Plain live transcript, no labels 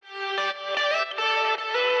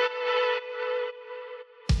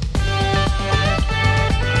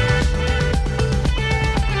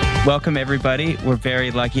Welcome, everybody. We're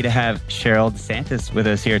very lucky to have Cheryl Desantis with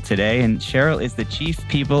us here today. And Cheryl is the Chief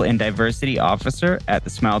People and Diversity Officer at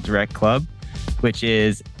the Smile Direct Club, which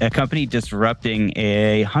is a company disrupting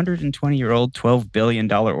a 120-year-old, $12 billion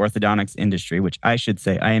orthodontics industry, which I should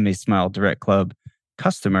say I am a Smile Direct Club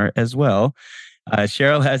customer as well.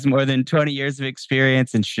 Cheryl has more than 20 years of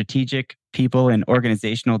experience in strategic people and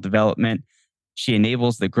organizational development. She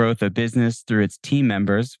enables the growth of business through its team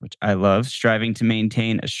members, which I love, striving to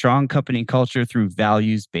maintain a strong company culture through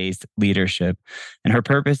values-based leadership. And her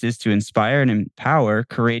purpose is to inspire and empower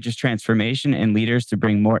courageous transformation and leaders to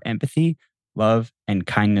bring more empathy, love, and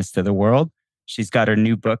kindness to the world. She's got her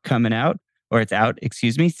new book coming out, or it's out,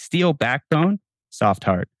 Steel Backbone, Soft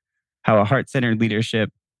Heart: How a Heart-Centered Leadership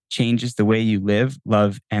Changes the Way You Live,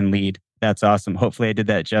 Love, and Lead. That's awesome. Hopefully I did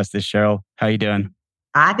that justice, Cheryl. How you doing?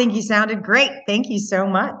 I think you sounded great. Thank you so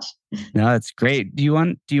much. No, that's great. Do you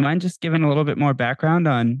mind just giving a little bit more background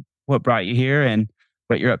on what brought you here and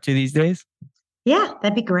what you're up to these days? Yeah,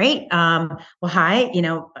 that'd be great. Well, hi,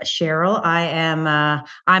 Cheryl.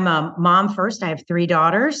 I'm a mom first. I have three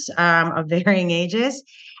daughters of varying ages.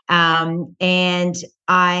 And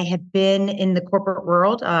I have been in the corporate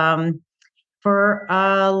world for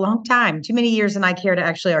a long time, too many years than I care to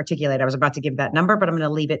actually articulate. I was about to give that number, but I'm going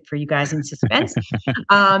to leave it for you guys in suspense.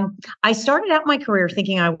 I started out my career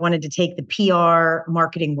thinking I wanted to take the PR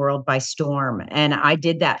marketing world by storm. And I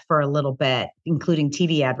did that for a little bit, including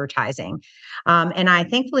TV advertising. And I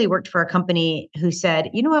thankfully worked for a company who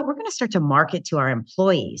said, you know what, we're going to start to market to our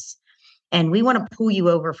employees. And we want to pull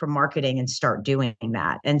you over from marketing and start doing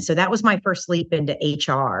that. And so that was my first leap into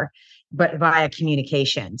HR, but via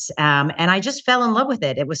communications. And I just fell in love with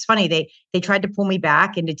it. It was funny. They tried to pull me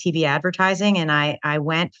back into TV advertising, and I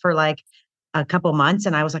went for like a couple months,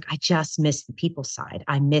 and I was like, I just miss the people side.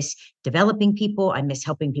 I miss developing people. I miss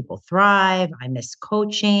helping people thrive. I miss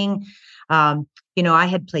coaching. I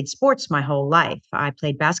had played sports my whole life. I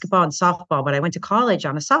played basketball and softball, but I went to college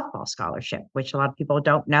on a softball scholarship, which a lot of people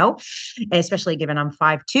don't know, especially given I'm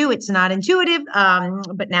 5'2". It's not intuitive.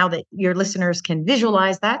 But now that your listeners can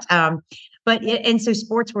visualize that. And so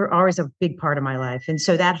sports were always a big part of my life. And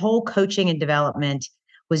so that whole coaching and development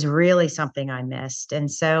was really something I missed. And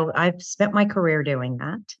so I've spent my career doing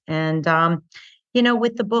that. And,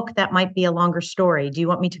 with the book, that might be a longer story. Do you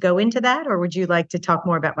want me to go into that, or would you like to talk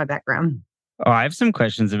more about my background? Oh, I have some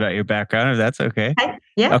questions about your background, if that's okay. Okay.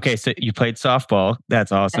 Yeah. Okay, so you played softball.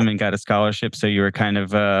 That's awesome, and got a scholarship. So you were kind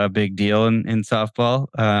of a big deal in softball.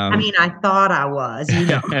 I thought I was,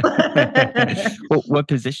 Well, what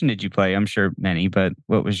position did you play? I'm sure many, but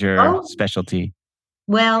what was your Oh, specialty?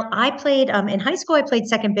 well, I played in high school, I played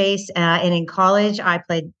second base. And in college, I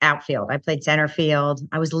played outfield. I played center field.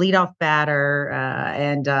 I was leadoff batter.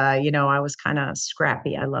 I was kind of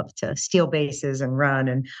scrappy. I love to steal bases and run.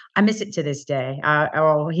 And I miss it to this day.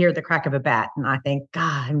 I'll hear the crack of a bat and I think,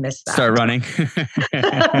 God, I miss that. Start running.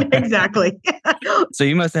 Exactly. So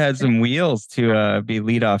you must have had some wheels to be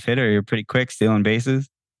leadoff hitter. You're pretty quick stealing bases.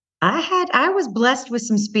 I was blessed with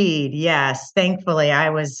some speed. Yes. Thankfully, I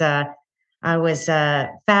was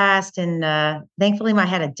fast, and thankfully I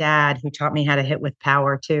had a dad who taught me how to hit with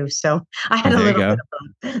power too. So I had Oh, a there you little go.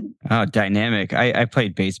 bit of both. Oh, dynamic. I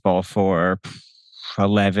played baseball for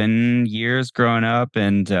 11 years growing up,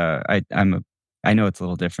 and I know it's a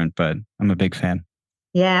little different, but I'm a big fan.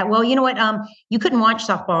 Yeah, well, you know what? You couldn't watch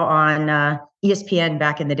softball on ESPN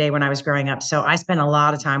back in the day when I was growing up, so I spent a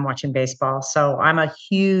lot of time watching baseball. So I'm a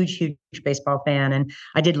huge, huge baseball fan, and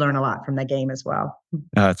I did learn a lot from the game as well. Oh,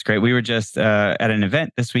 that's great. We were just at an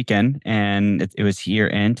event this weekend, and it was here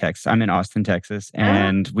in Texas. I'm in Austin, Texas, Ah,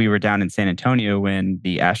 and we were down in San Antonio when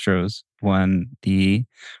the Astros won the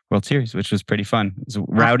World Series, which was pretty fun. It was a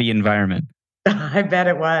rowdy environment. I bet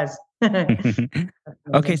it was. Okay,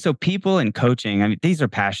 Amazing. so people and coaching, I mean, these are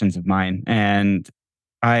passions of mine, and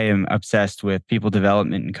I am obsessed with people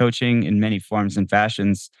development and coaching in many forms and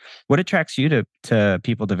fashions. What attracts you to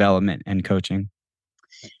people development and coaching?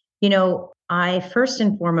 I first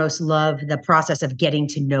and foremost love the process of getting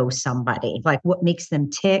to know somebody, like what makes them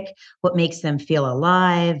tick, what makes them feel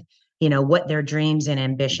alive, what their dreams and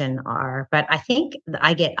ambition are. But I think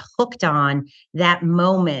I get hooked on that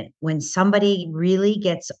moment when somebody really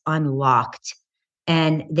gets unlocked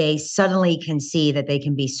and they suddenly can see that they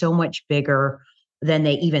can be so much bigger than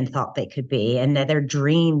they even thought they could be, and that their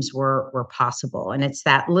dreams were possible. And it's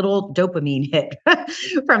that little dopamine hit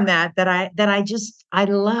from that I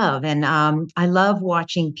love. And I love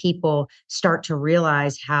watching people start to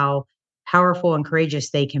realize powerful and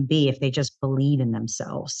courageous they can be if they just believe in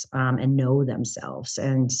themselves, and know themselves.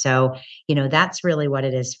 And so, that's really what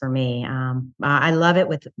it is for me. I love it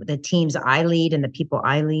with the teams I lead and the people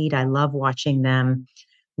I lead. I love watching them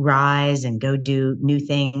rise and go do new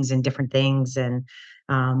things and different things. And,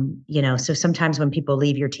 so sometimes when people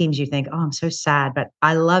leave your teams, you think, oh, I'm so sad. But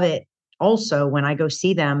I love it also when I go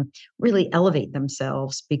see them really elevate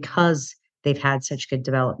themselves because they've had such good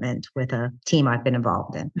development with a team I've been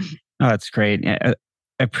involved in. Oh, that's great. I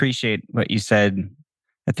appreciate what you said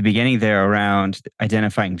at the beginning there around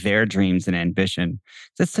identifying their dreams and ambition.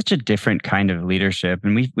 That's such a different kind of leadership,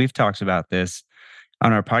 and we've talked about this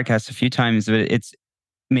on our podcast a few times. But it's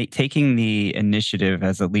taking the initiative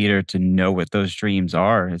as a leader to know what those dreams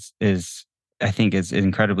are is I think is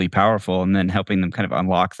incredibly powerful, and then helping them kind of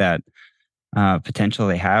unlock that potential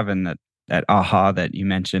they have, and that aha that you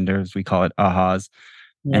mentioned, or as we call it, ahas,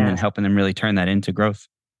 and then Yes. helping them really turn that into growth.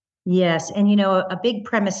 Yes. And, a big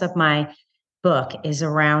premise of my book is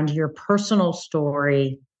around your personal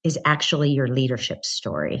story is actually your leadership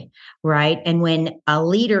story, right? And when a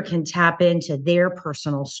leader can tap into their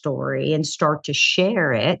personal story and start to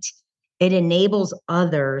share it, it enables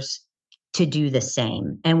others to do the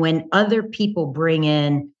same. And when other people bring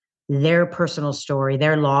in their personal story,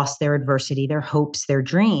 their loss, their adversity, their hopes, their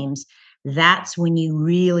dreams, that's when you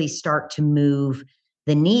really start to move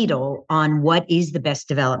the needle on what is the best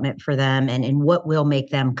development for them and what will make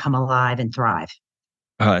them come alive and thrive.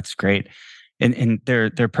 Oh, that's great. And their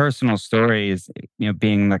personal story is,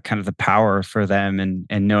 being the kind of the power for them,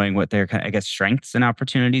 and knowing what their kind of, I guess, strengths and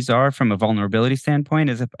opportunities are from a vulnerability standpoint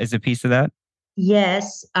is a piece of that.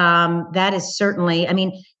 Yes, that is certainly. I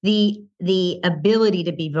mean, the ability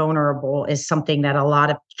to be vulnerable is something that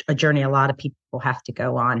a journey a lot of people have to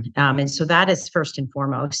go on, and so that is first and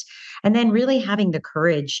foremost. And then really having the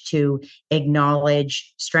courage to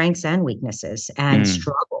acknowledge strengths and weaknesses and Mm.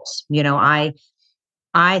 struggles.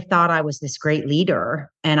 I thought I was this great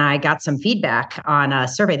leader, and I got some feedback on a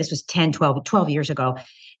survey. This was 10, 12 years ago.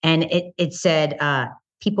 And it said,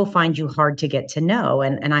 people find you hard to get to know.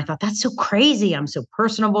 And I thought, that's so crazy. I'm so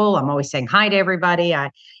personable. I'm always saying hi to everybody.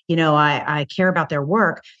 I care about their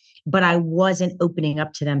work, but I wasn't opening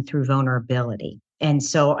up to them through vulnerability. And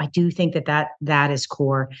so I do think that is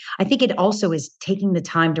core. I think it also is taking the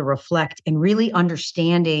time to reflect and really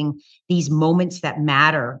understanding these moments that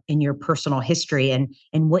matter in your personal history and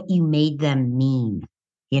what you made them mean.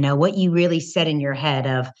 What you really said in your head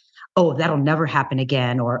of, oh, that'll never happen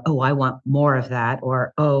again, or oh, I want more of that,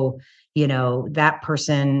 or oh, that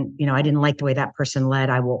person, I didn't like the way that person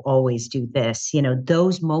led. I will always do this.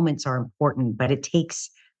 Those moments are important, but it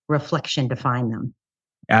takes reflection to find them.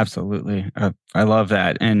 Absolutely. I love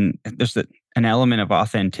that. And there's an element of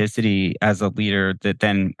authenticity as a leader that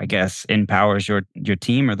then, I guess, empowers your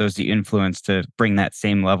team or those you influence to bring that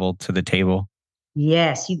same level to the table.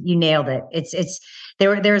 Yes, you nailed it. It's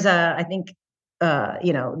there's a I think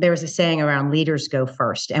there's a saying around leaders go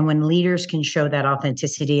first. And when leaders can show that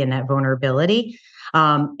authenticity and that vulnerability,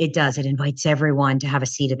 it invites everyone to have a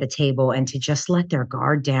seat at the table and to just let their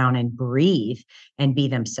guard down and breathe and be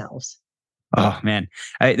themselves. Oh man,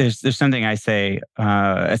 there's something I say,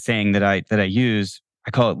 a saying that I use.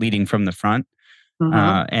 I call it leading from the front,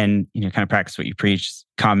 Uh-huh. and kind of practice what you preach.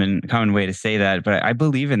 Common way to say that, but I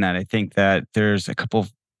believe in that. I think that there's a couple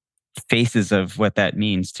faces of what that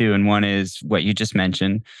means too, and one is what you just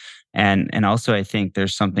mentioned, and also I think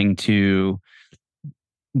there's something to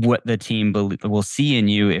what the team will see in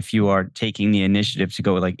you if you are taking the initiative to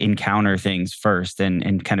go like encounter things first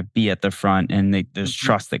and kind of be at the front, and there's Mhm.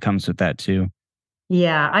 trust that comes with that too.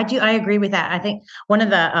 Yeah, I do. I agree with that. I think one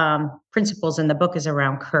of the principles in the book is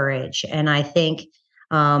around courage. And I think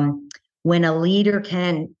um, when a leader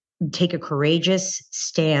can take a courageous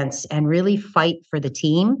stance and really fight for the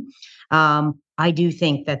team, I do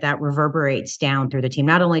think that reverberates down through the team.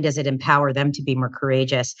 Not only does it empower them to be more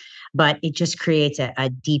courageous, but it just creates a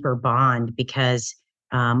deeper bond because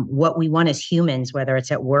what we want as humans, whether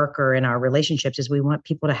it's at work or in our relationships, is we want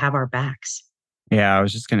people to have our backs. Yeah, I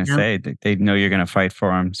was just gonna You know? say that they know you're gonna fight for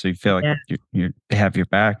them, so you feel like Yeah. they have your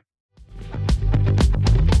back.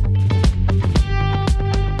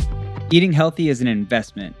 Eating healthy is an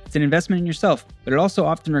investment. It's an investment in yourself, but it also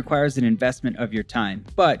often requires an investment of your time.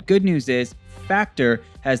 But good news is, Factor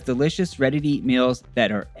has delicious, ready-to-eat meals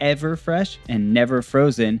that are ever fresh and never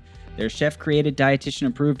frozen. They're chef-created,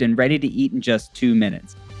 dietitian-approved, and ready to eat in just 2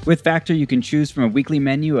 minutes. With Factor, you can choose from a weekly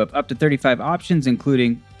menu of up to 35 options,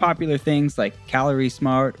 including popular things like Calorie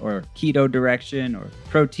Smart or Keto Direction or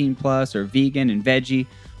Protein Plus or Vegan and Veggie.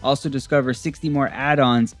 Also discover 60 more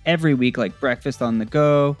add-ons every week like Breakfast on the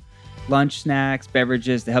Go, lunch, snacks,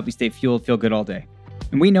 beverages to help you stay fueled, feel good all day.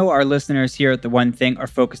 And we know our listeners here at The One Thing are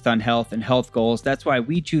focused on health and health goals. That's why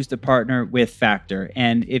we choose to partner with Factor.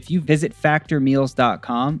 And if you visit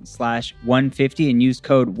factormeals.com/150 and use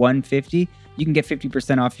code 150, you can get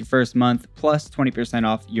 50% off your first month plus 20%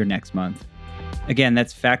 off your next month. Again,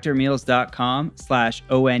 that's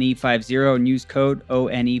factormeals.com/ONE50 and use code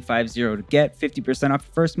ONE50 to get 50% off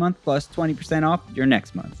your first month plus 20% off your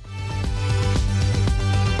next month.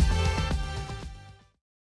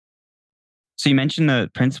 So you mentioned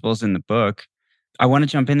the principles in the book. I want to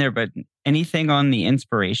jump in there, but anything on the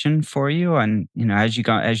inspiration for you on, as you've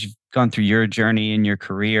gone through your journey in your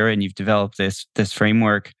career and you've developed this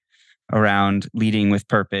framework around leading with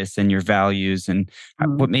purpose and your values, and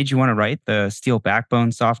what made you want to write the Steel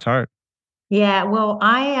Backbone, Soft Heart? Yeah, well,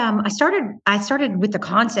 I started with the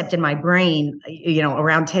concept in my brain,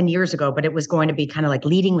 around 10 years ago, but it was going to be kind of like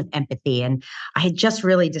leading with empathy. And I had just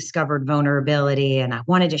really discovered vulnerability and I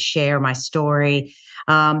wanted to share my story.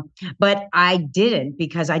 But I didn't,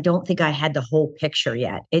 because I don't think I had the whole picture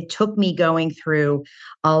yet. It took me going through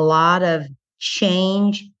a lot of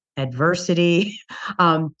change, adversity,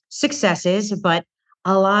 successes, but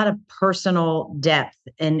a lot of personal depth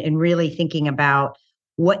and really thinking about,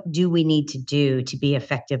 what do we need to do to be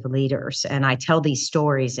effective leaders? And I tell these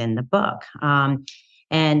stories in the book. I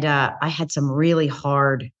had some really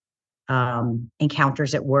hard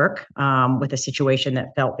encounters at work with a situation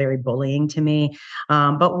that felt very bullying to me.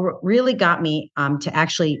 But what really got me to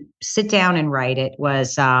actually sit down and write it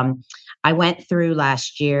was I went through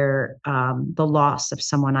last year the loss of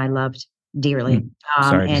someone I loved dearly.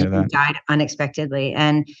 Sorry to hear And he that. died unexpectedly.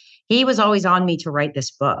 And he was always on me to write this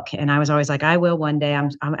book. And I was always like, I will one day.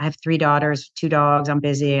 I have 3 daughters, 2 dogs. I'm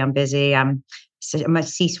busy. I'm a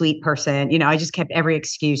C-suite person. I just kept every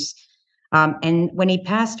excuse. And when he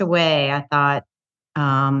passed away, I thought,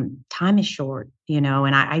 time is short,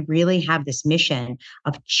 and I really have this mission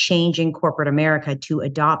of changing corporate America to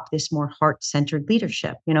adopt this more heart-centered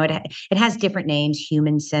leadership. It has different names: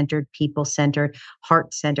 human-centered, people-centered,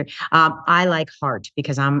 heart-centered. I like heart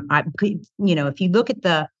because if you look at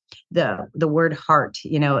the word heart,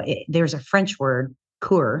 there's a French word,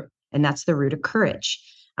 coeur, and that's the root of courage.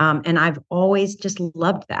 And I've always just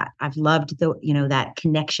loved that. I've loved that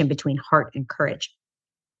connection between heart and courage.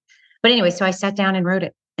 But anyway, so I sat down and wrote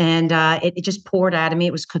it, and it just poured out of me.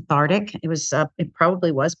 It was cathartic. It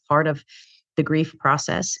probably was part of the grief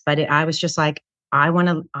process, but I was just like, I want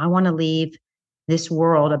to leave this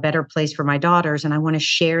world a better place for my daughters, and I want to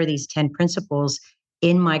share these 10 principles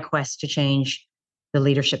in my quest to change the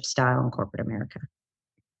leadership style in corporate America.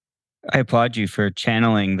 I applaud you for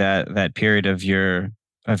channeling that period of your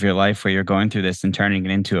life where you're going through this and turning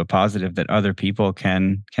it into a positive that other people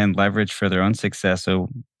can leverage for their own success. So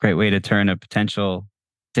great way to turn a potential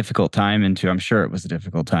difficult time into, I'm sure it was a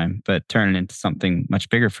difficult time, but turn it into something much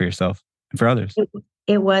bigger for yourself and for others.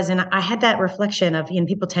 It was. And I had that reflection of,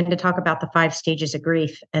 people tend to talk about the 5 stages of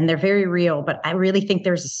grief, and they're very real, but I really think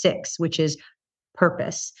there's a 6, which is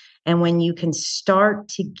purpose. And when you can start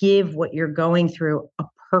to give what you're going through a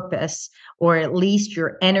purpose, or at least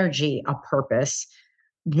your energy a purpose,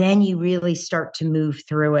 then you really start to move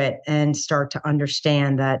through it and start to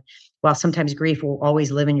understand that while sometimes grief will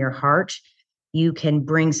always live in your heart, you can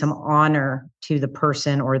bring some honor to the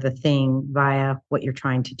person or the thing via what you're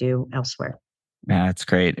trying to do elsewhere. Yeah, that's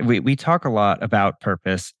great. We talk a lot about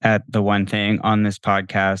purpose at The One Thing on this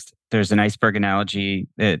podcast. There's an iceberg analogy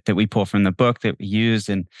that we pull from the book that we use,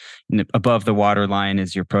 and above the waterline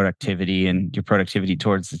is your productivity and your productivity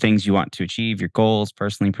towards the things you want to achieve, your goals,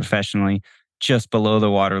 personally, professionally. Just below the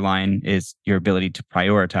waterline is your ability to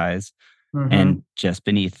prioritize. Mm-hmm. And just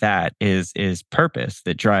beneath that is purpose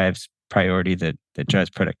that drives priority, that drives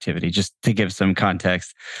productivity, just to give some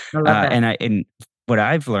context. I love that. And what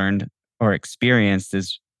I've learned or experienced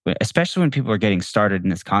is, especially when people are getting started in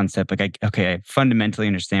this concept, like, I fundamentally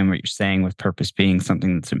understand what you're saying with purpose being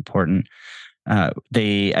something that's important.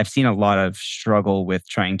 I've seen a lot of struggle with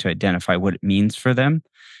trying to identify what it means for them.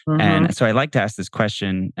 Mm-hmm. And so I like to ask this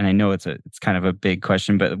question, and I know it's kind of a big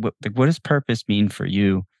question, but what does purpose mean for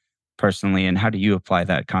you personally, and how do you apply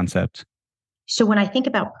that concept? So when I think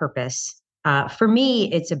about purpose, for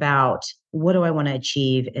me, it's about, what do I want to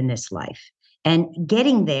achieve in this life? And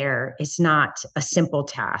getting there is not a simple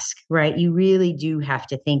task, right? You really do have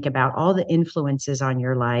to think about all the influences on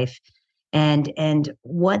your life and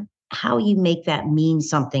how you make that mean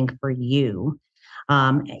something for you.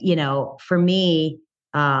 For me,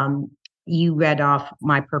 you read off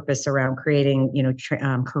my purpose around creating,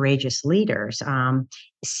 courageous leaders.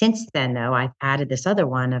 Since then, though, I've added this other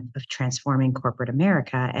one of transforming corporate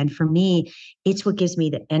America. And for me, it's what gives me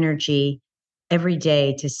the energy every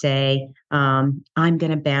day to say, I'm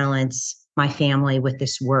going to balance my family with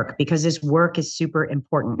this work because this work is super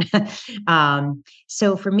important.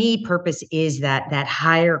 So for me, purpose is that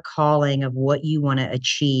higher calling of what you want to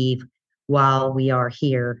achieve while we are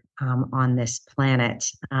here on this planet.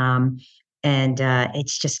 And it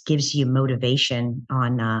just gives you motivation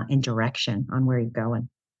on in direction on where you're going.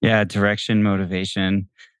 Yeah, direction, motivation.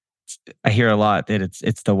 I hear a lot that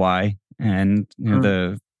it's the why, and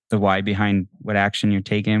the why behind what action you're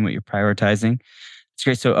taking, what you're prioritizing. It's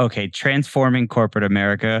great. So, okay, transforming corporate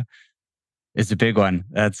America is a big one.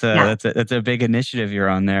 That's a big initiative you're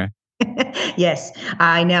on there. Yes,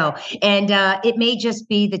 I know. And it may just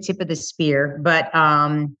be the tip of the spear, but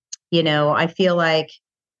I feel like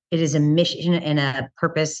it is a mission and a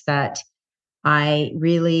purpose that I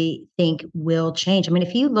really think will change. I mean,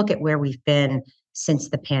 if you look at where we've been since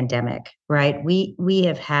the pandemic, right? We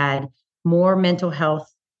have had more mental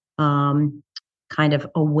health kind of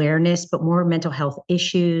awareness, but more mental health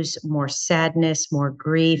issues, more sadness, more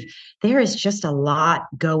grief. There is just a lot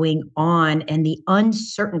going on, and the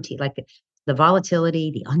uncertainty, like the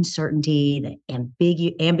volatility, the uncertainty,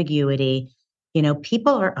 the ambiguity.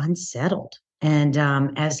 People are unsettled, and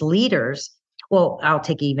as leaders. Well, I'll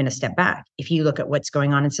take even a step back. If you look at what's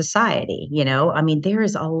going on in society, I mean, there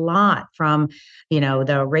is a lot from,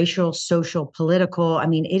 the racial, social, political. I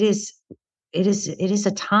mean, it is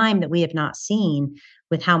a time that we have not seen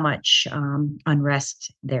with how much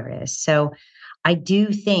unrest there is. So I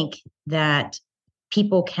do think that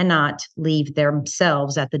people cannot leave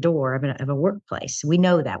themselves at the door of a workplace. We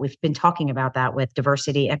know that. We've been talking about that with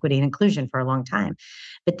diversity, equity, and inclusion for a long time.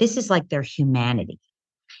 But this is like their humanity.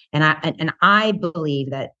 And I believe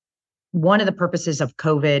that one of the purposes of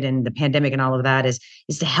COVID and the pandemic and all of that is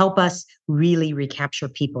to help us really recapture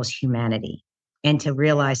people's humanity and to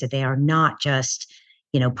realize that they are not just,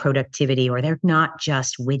 productivity, or they're not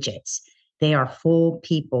just widgets. They are full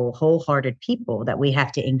people, wholehearted people that we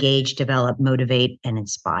have to engage, develop, motivate, and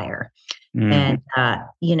inspire. And,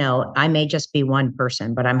 I may just be one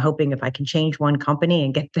person, but I'm hoping if I can change one company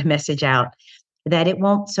and get the message out, that it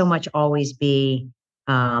won't so much always be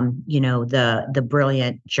the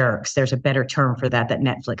brilliant jerks. There's a better term for that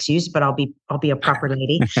Netflix used, but I'll be a proper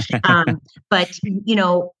lady. But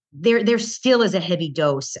there still is a heavy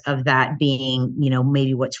dose of that being,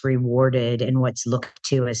 maybe what's rewarded and what's looked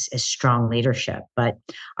to as strong leadership. But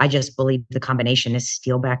I just believe the combination is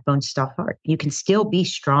steel backbone, soft heart. You can still be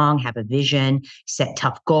strong, have a vision, set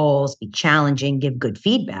tough goals, be challenging, give good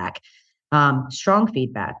feedback, strong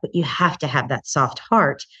feedback, but you have to have that soft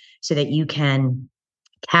heart so that you can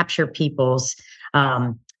capture people's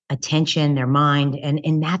attention, their mind,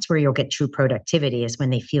 and that's where you'll get true productivity, is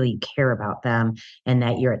when they feel you care about them and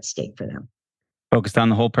that you're at stake for them. Focused on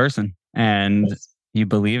the whole person, and Yes. you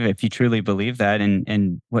believe, if you truly believe that,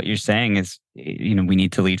 and what you're saying is, we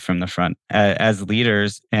need to lead from the front as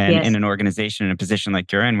leaders, and Yes. in an organization, in a position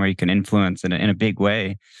like you're in, where you can influence in a big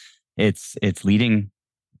way. It's leading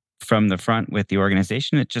from the front with the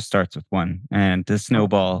organization. It just starts with one, and the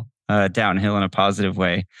snowball downhill in a positive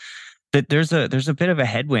way. That there's a bit of a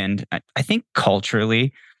headwind. I think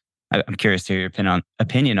culturally, I'm curious to hear your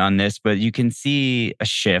opinion on this, but you can see a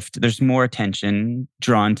shift. There's more attention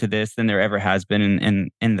drawn to this than there ever has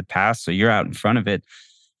been in the past. So you're out in front of it.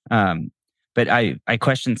 But I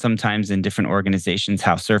question sometimes in different organizations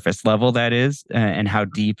how surface level that is, and how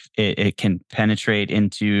deep it can penetrate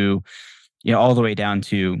into, all the way down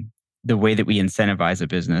to the way that we incentivize a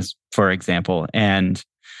business, for example. And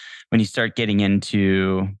when you start getting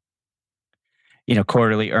into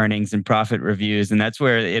quarterly earnings and profit reviews, and that's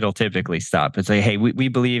where it'll typically stop. It's like, hey, we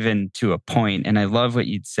believe in to a point. And I love what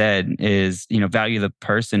you'd said is, value the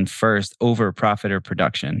person first over profit or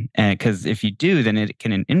production. And because if you do, then it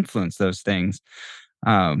can influence those things.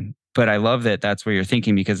 But I love that that's where you're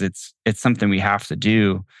thinking, because it's something we have to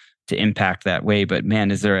do to impact that way. But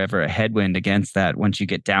man, is there ever a headwind against that once you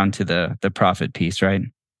get down to the profit piece, right?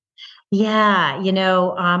 Yeah,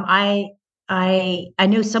 I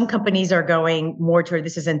know some companies are going more toward,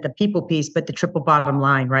 this isn't the people piece, but the triple bottom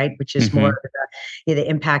line, right? Which is more the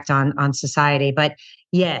impact on society. But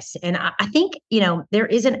yes, and I think, there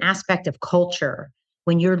is an aspect of culture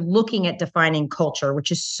when you're looking at defining culture,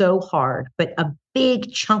 which is so hard, but a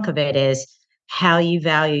big chunk of it is how you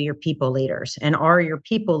value your people leaders. And are your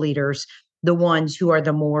people leaders the ones who are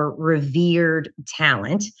the more revered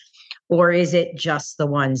talent? Or is it just the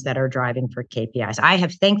ones that are driving for KPIs? I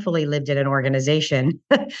have thankfully lived in an organization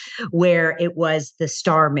where it was the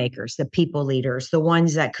star makers, the people leaders, the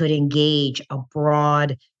ones that could engage a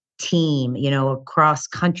broad team, across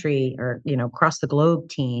country or, across the globe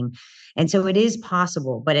team. And so it is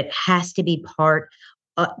possible, but it has to be part,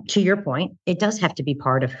 to your point, it does have to be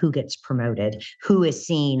part of who gets promoted, who is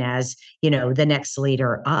seen as, the next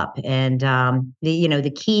leader up. And,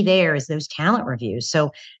 the key there is those talent reviews.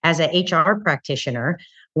 So as an HR practitioner,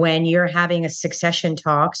 when you're having a succession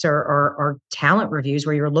talks or talent reviews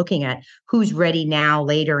where you're looking at who's ready now,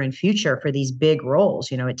 later, and future for these big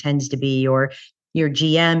roles, it tends to be your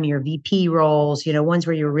GM, your VP roles, ones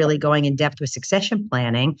where you're really going in depth with succession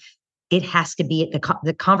planning. It has to be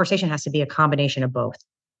the conversation has to be a combination of both.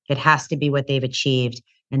 It has to be what they've achieved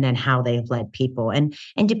and then how they've led people. And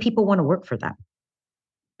do people want to work for them?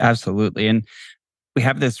 Absolutely. And we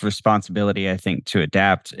have this responsibility, I think, to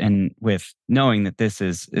adapt, and with knowing that this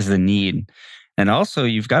is the need. And also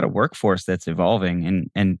you've got a workforce that's evolving,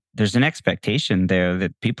 and there's an expectation there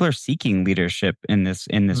that people are seeking leadership in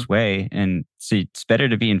this way. And so it's better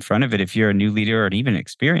to be in front of it if you're a new leader or an even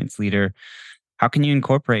experienced leader. How can you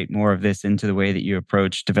incorporate more of this into the way that you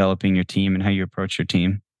approach developing your team and how you approach your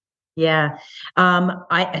team? Yeah,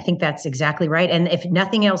 I think that's exactly right. And if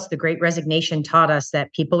nothing else, the Great Resignation taught us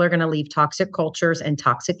that people are going to leave toxic cultures and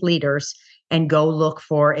toxic leaders and go look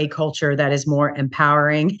for a culture that is more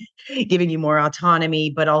empowering, giving you more autonomy,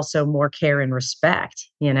 but also more care and respect,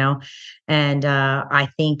 And I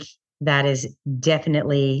think that is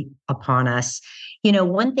definitely upon us.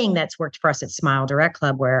 One thing that's worked for us at Smile Direct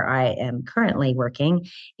Club, where I am currently working,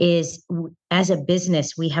 is as a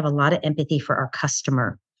business, we have a lot of empathy for our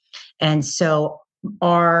customer. And so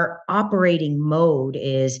our operating mode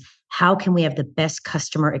is, how can we have the best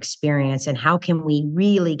customer experience and how can we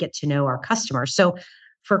really get to know our customers? So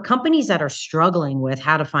for companies that are struggling with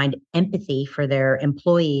how to find empathy for their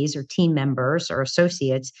employees or team members or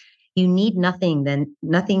associates, you need nothing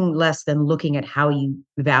less than looking at how you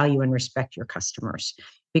value and respect your customers,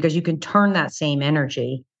 because you can turn that same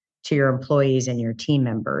energy to your employees and your team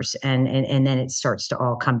members. And then it starts to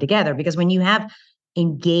all come together, because when you have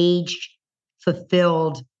engaged,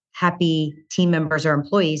 fulfilled, happy team members or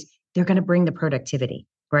employees, they're going to bring the productivity,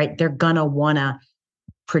 right? They're going to want to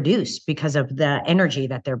produce because of the energy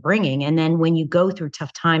that they're bringing. And then when you go through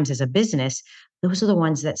tough times as a business, those are the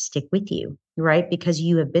ones that stick with you, right? Because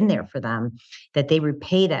you have been there for them, that they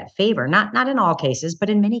repay that favor, not in all cases, but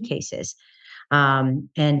in many cases. And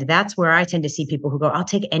that's where I tend to see people who go, I'll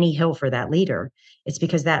take any hill for that leader. It's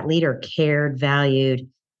because that leader cared, valued,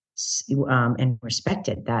 and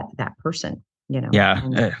respected that person, Yeah,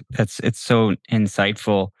 And it's so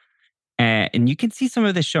insightful. And you can see some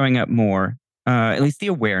of this showing up more, at least the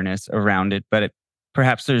awareness around it. But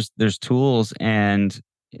perhaps there's tools and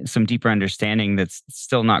some deeper understanding that's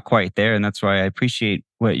still not quite there, and that's why I appreciate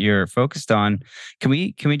what you're focused on. Can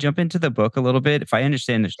we jump into the book a little bit? If I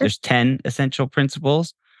understand, there's 10 essential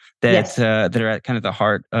principles yes, that are at kind of the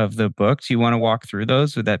heart of the book. Do you want to walk through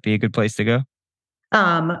those? Would that be a good place to go?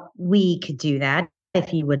 we could do that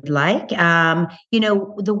if you would like.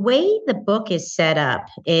 The way the book is set up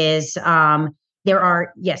is, there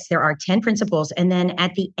are 10 principles. And then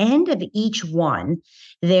at the end of each one,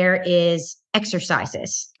 there is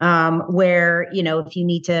exercises, where, if you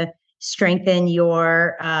need to strengthen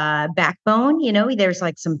your backbone, there's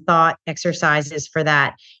like some thought exercises for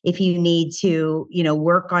that. If you need to,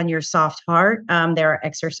 work on your soft heart, there are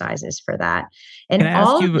exercises for that. Can And I ask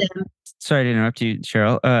all of you? them. Sorry to interrupt you,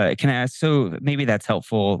 Cheryl. Can I ask? So maybe that's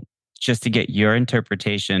helpful just to get your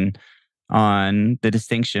interpretation on the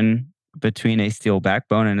distinction between a steel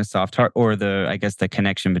backbone and a soft heart, or I guess the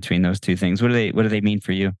connection between those two things. What do they mean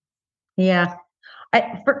for you? Yeah.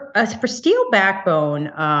 For steel backbone,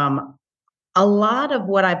 a lot of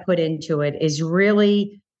what I put into it is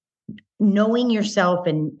really knowing yourself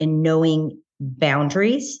and knowing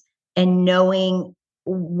boundaries and knowing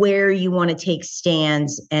where you want to take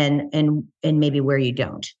stands and maybe where you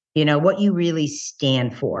don't. What you really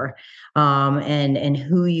stand for, and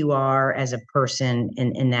who you are as a person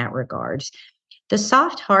in that regards. The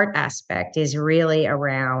soft heart aspect is really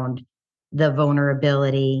around the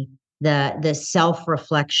vulnerability, the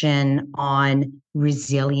self-reflection on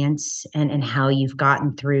resilience and how you've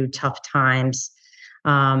gotten through tough times,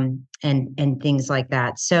 and things like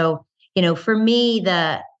that. So, for me,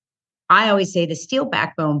 I always say the steel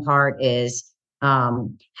backbone part is,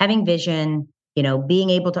 having vision, being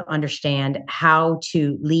able to understand how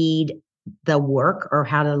to lead the work or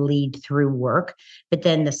how to lead through work. But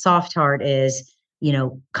then the soft heart is,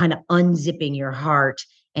 kind of unzipping your heart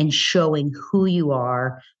and showing who you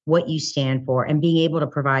are, what you stand for, and being able to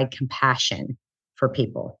provide compassion for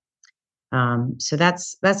people. So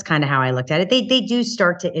that's kind of how I looked at it. They do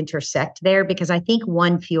start to intersect there because I think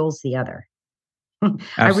one fuels the other.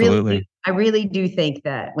 Absolutely. I really do think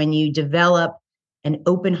that when you develop an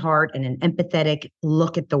open heart and an empathetic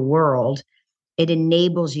look at the world, it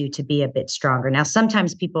enables you to be a bit stronger. Now,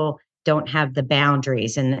 sometimes people don't have the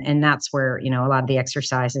boundaries, and that's where, a lot of the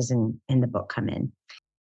exercises in the book come in.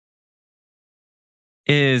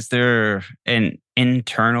 Is there an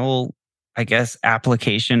internal, I guess,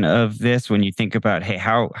 application of this when you think about, hey,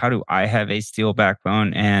 how do I have a steel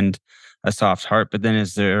backbone and a soft heart? But then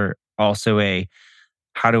is there also a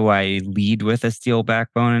how do I lead with a steel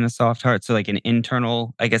backbone and a soft heart? So like an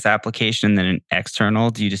internal, I guess, application and then an external.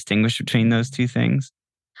 Do you distinguish between those two things?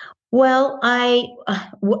 Well,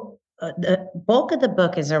 the bulk of the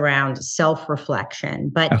book is around self-reflection,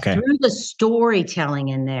 but Okay. through the storytelling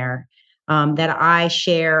in there, that I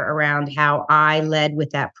share around how I led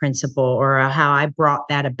with that principle or how I brought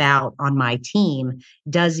that about on my team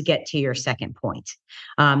does get to your second point.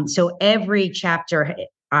 So every chapter,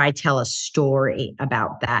 I tell a story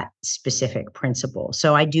about that specific principle.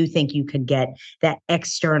 So I do think you could get that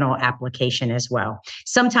external application as well.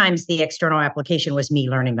 Sometimes the external application was me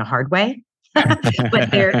learning the hard way, but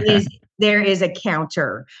there is a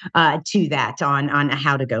counter to that on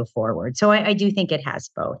how to go forward. So I do think it has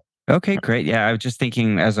both. Okay, great. Yeah, I was just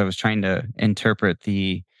thinking as I was trying to interpret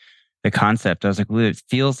the concept, I was like, well, it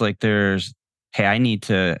feels like there's, hey, I need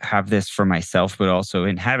to have this for myself, but also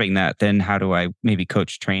in having that, then how do I maybe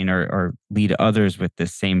coach, train, or lead others with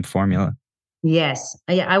this same formula? Yes,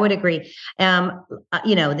 yeah, I would agree.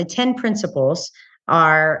 The 10 principles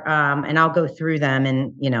are, and I'll go through them,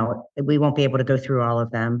 and we won't be able to go through all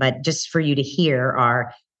of them, but just for you to hear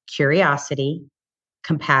are curiosity,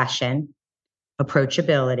 compassion,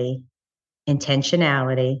 approachability,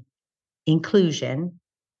 intentionality, inclusion,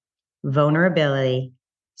 vulnerability,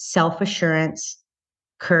 self assurance,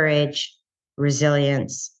 courage,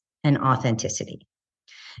 resilience, and authenticity.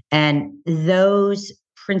 And those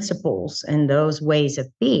principles and those ways of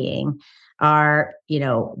being are,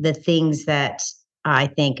 the things that I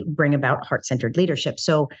think bring about heart centered leadership.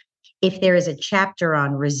 So if there is a chapter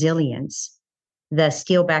on resilience, the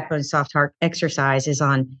steel backbone soft heart exercise is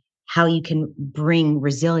on how you can bring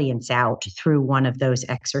resilience out through one of those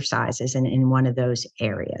exercises and in one of those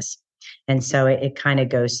areas. And so it kind of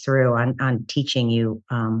goes through on teaching you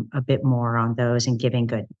a bit more on those and giving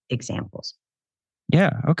good examples.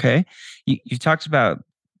 Yeah. Okay. You talked about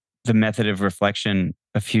the method of reflection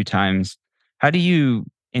a few times. How do you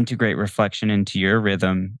integrate reflection into your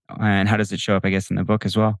rhythm, and how does it show up, I guess, in the book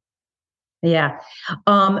as well? Yeah.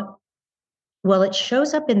 Um, well, it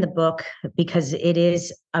shows up in the book because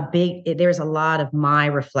there's a lot of my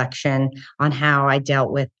reflection on how I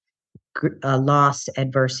dealt with loss,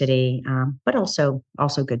 adversity, but also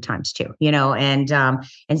good times too,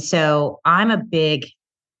 and so I'm a big,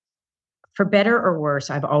 for better or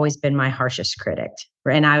worse, I've always been my harshest critic.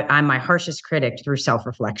 And I'm my harshest critic through self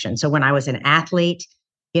reflection. So when I was an athlete,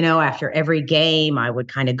 after every game, I would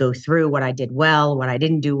kind of go through what I did well, what I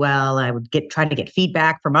didn't do well. I would try to get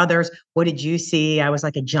feedback from others. What did you see? I was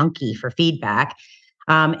like a junkie for feedback.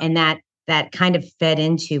 And that kind of fed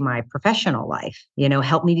into my professional life,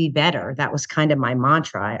 help me be better. That was kind of my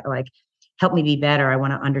mantra. Like, help me be better. I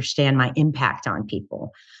want to understand my impact on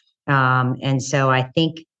people. And so I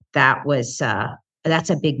think that's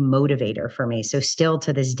a big motivator for me. So still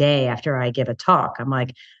to this day, after I give a talk, I'm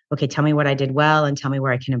like, okay, tell me what I did well and tell me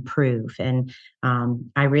where I can improve. And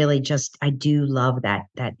I do love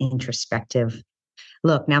that introspective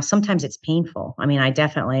look. Now, sometimes it's painful. I mean, I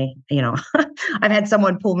definitely, I've had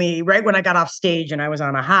someone pull me right when I got off stage and I was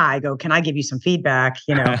on a high, go, can I give you some feedback?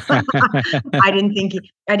 I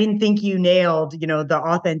didn't think you nailed, the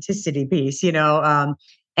authenticity piece,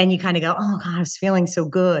 and you kind of go, oh God, I was feeling so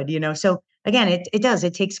good, So again,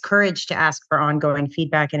 it takes courage to ask for ongoing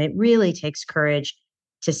feedback. And it really takes courage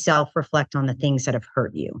to self-reflect on the things that have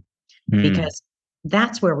hurt you, Mm, because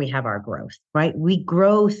that's where we have our growth, right? We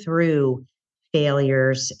grow through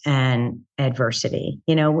failures and adversity.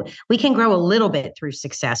 We can grow a little bit through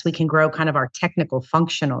success. We can grow kind of our technical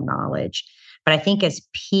functional knowledge. But I think as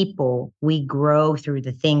people, we grow through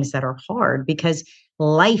the things that are hard because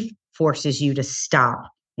life forces you to stop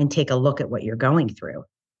and take a look at what you're going through.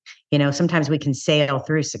 Sometimes we can sail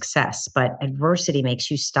through success, but adversity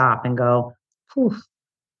makes you stop and go, "Phew,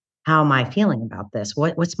 how am I feeling about this?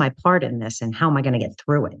 What's my part in this? And how am I going to get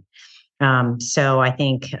through it?" So I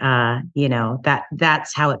think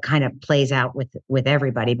that's how it kind of plays out with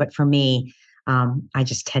everybody. But for me, I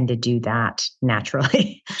just tend to do that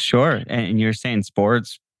naturally. Sure. And you're saying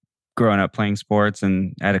sports, growing up playing sports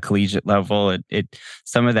and at a collegiate level, it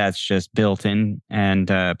some of that's just built in and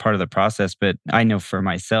part of the process. But I know for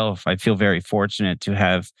myself, I feel very fortunate to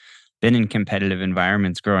have been in competitive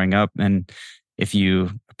environments growing up. And if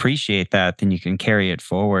you appreciate that, then you can carry it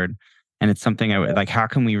forward. And it's something I would like, how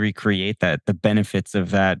can we recreate that, the benefits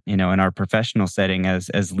of that, in our professional setting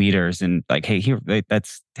as leaders and like, hey, here, like,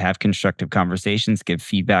 let's have constructive conversations, give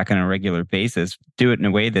feedback on a regular basis, do it in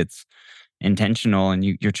a way that's intentional and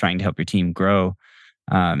you're trying to help your team grow,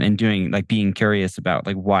 and doing like being curious about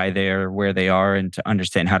like why they're where they are and to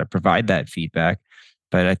understand how to provide that feedback.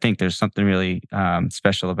 But I think there's something really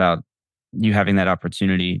special about you having that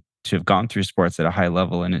opportunity to have gone through sports at a high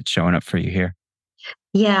level and it's showing up for you here.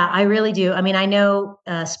 Yeah, I really do. I mean, I know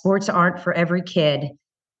sports aren't for every kid,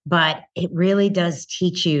 but it really does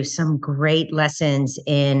teach you some great lessons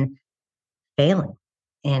in failing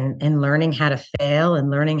and learning how to fail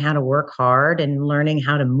and learning how to work hard and learning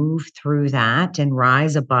how to move through that and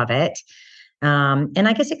rise above it. And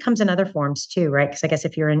I guess it comes in other forms too, right? Because I guess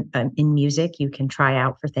if you're in music, you can try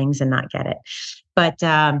out for things and not get it. But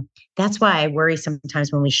that's why I worry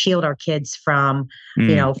sometimes when we shield our kids from,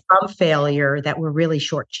 Mm. from failure, that we're really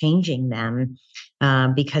shortchanging them,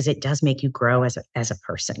 because it does make you grow as a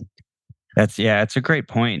person. It's a great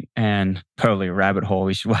point and probably a rabbit hole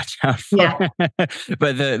we should watch out for. Yeah.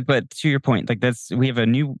 But to your point, like we have a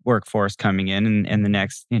new workforce coming in the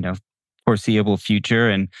next, foreseeable future,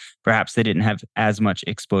 and perhaps they didn't have as much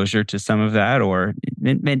exposure to some of that, or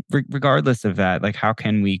regardless of that, like how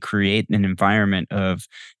can we create an environment of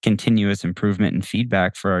continuous improvement and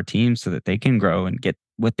feedback for our team so that they can grow and get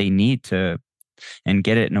what they need to, and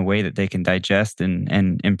get it in a way that they can digest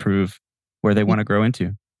and improve where they want to grow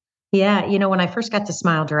into. Yeah, when I first got to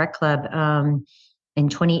Smile Direct Club in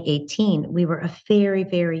 2018, we were a very,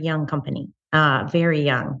 very young company, very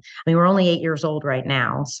young. I mean, we're only 8 years old right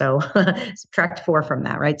now, so subtract 4 from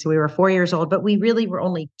that, right? So we were 4 years old, but we really were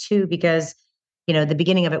only 2 because, the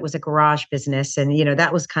beginning of it was a garage business, and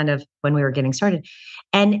that was kind of when we were getting started.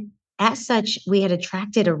 And as such, we had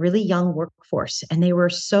attracted a really young workforce, and they were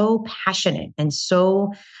so passionate and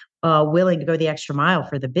so willing to go the extra mile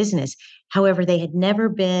for the business. However, they had never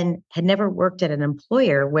worked at an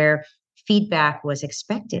employer where feedback was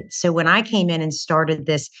expected. So when I came in and started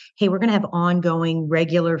this, hey, we're going to have ongoing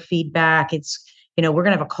regular feedback. We're going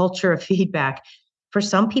to have a culture of feedback. For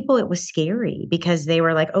some people, it was scary because they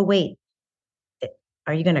were like, oh, wait,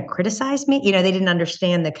 are you going to criticize me? They didn't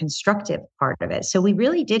understand the constructive part of it. So we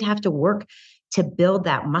really did have to work to build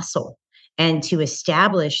that muscle and to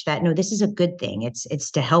establish that, no, this is a good thing.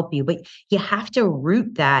 It's to help you, but you have to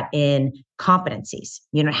root that in competencies.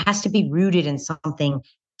 It has to be rooted in something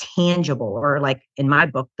tangible, or like in my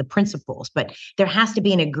book, the principles, but there has to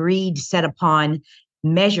be an agreed set upon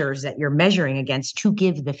measures that you're measuring against to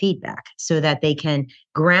give the feedback so that they can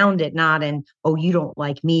ground it not in, oh, you don't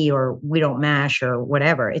like me, or we don't mash, or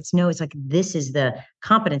whatever. It's like, this is the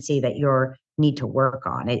competency that you need to work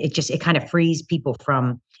on. It kind of frees people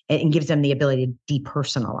from and gives them the ability to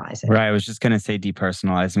depersonalize it. Right. I was just going to say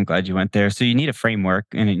depersonalize. I'm glad you went there. So you need a framework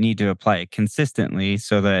and you need to apply it consistently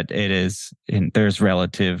so that there's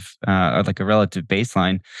relative, or like a relative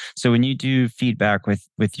baseline. So when you do feedback with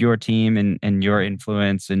your team and your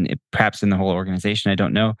influence and perhaps in the whole organization, I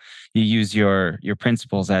don't know, you use your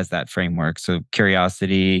principles as that framework. So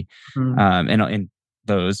curiosity, and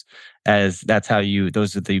those those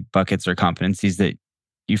are the buckets or competencies that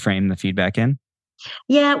you frame the feedback in.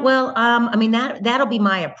 Yeah, well, I mean, that'll be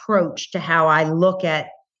my approach to how I look at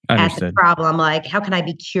the Understood. problem. Like, how can I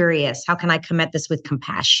be curious? How can I come at this with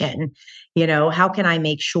compassion? How can I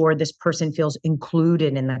make sure this person feels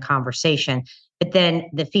included in the conversation? But then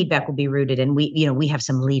the feedback will be rooted in we have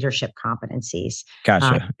some leadership competencies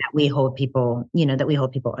Gotcha. that we hold people,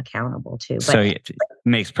 accountable to. So it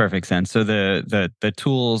makes perfect sense. So the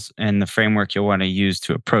tools and the framework you'll want to use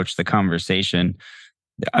to approach the conversation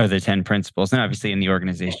are the 10 principles. And obviously in the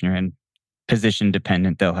organization you're in, position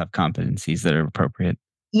dependent, they'll have competencies that are appropriate.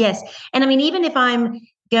 Yes. And I mean, even if I'm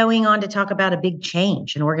going on to talk about a big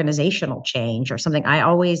change, an organizational change or something, I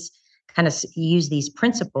always kind of use these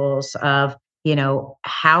principles of,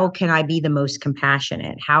 how can I be the most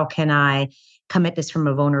compassionate? How can I come at this from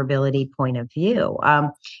a vulnerability point of view?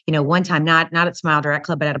 One time, not at Smile Direct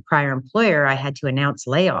Club, but at a prior employer, I had to announce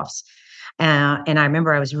layoffs. And I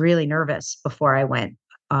remember I was really nervous before I went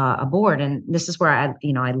aboard. And this is where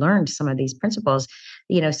I learned some of these principles.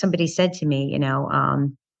 Somebody said to me,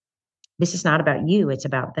 this is not about you, it's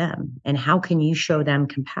about them. And how can you show them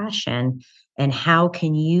compassion? And how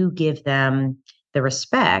can you give them the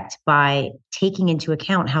respect by taking into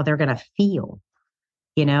account how they're going to feel,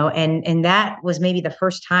 and that was maybe the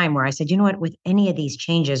first time where I said, you know what, with any of these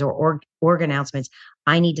changes or org announcements,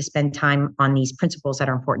 I need to spend time on these principles that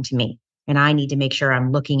are important to me. And I need to make sure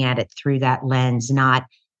I'm looking at it through that lens, not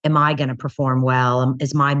am I going to perform well?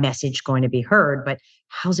 Is my message going to be heard? But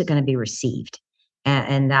how's it going to be received?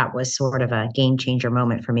 And that was sort of a game changer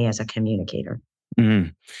moment for me as a communicator.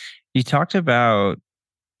 Mm. You talked about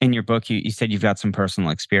in your book, you said you've got some personal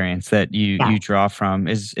experience that Yeah. you draw from.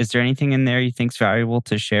 Is there anything in there you think's valuable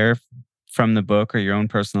to share from the book or your own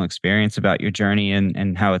personal experience about your journey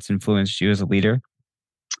and how it's influenced you as a leader?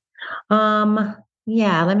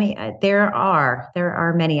 Yeah, there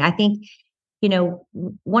are many. I think,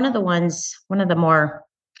 one of the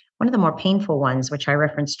more painful ones, which I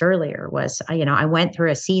referenced earlier, was, I went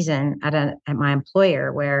through a season at my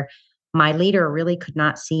employer where my leader really could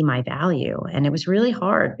not see my value. And it was really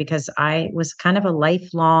hard because I was kind of a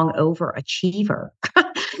lifelong overachiever.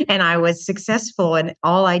 And I was successful in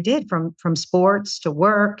all I did, from sports to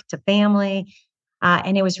work to family.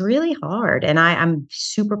 And it was really hard. And I'm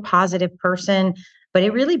super positive person, but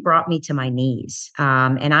it really brought me to my knees.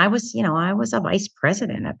 And I was a vice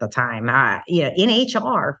president at the time, in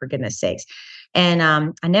HR, for goodness sakes. And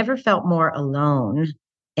I never felt more alone.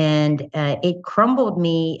 And it crumbled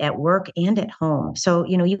me at work and at home. So,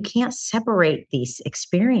 you can't separate these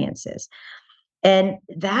experiences. And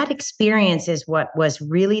that experience is what was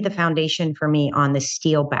really the foundation for me on the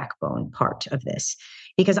steel backbone part of this,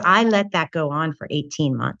 because I let that go on for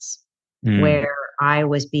 18 months Mm. where I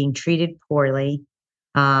was being treated poorly.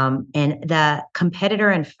 And the competitor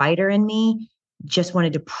and fighter in me just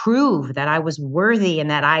wanted to prove that I was worthy and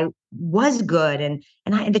that I was good. And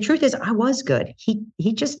the truth is I was good.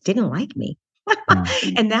 He just didn't like me.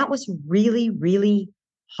 Mm. And that was really, really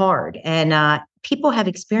hard. And people have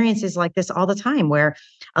experiences like this all the time where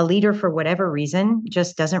a leader, for whatever reason,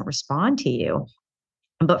 just doesn't respond to you.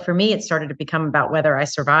 But for me, it started to become about whether I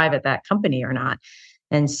survive at that company or not.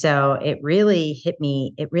 And so it really hit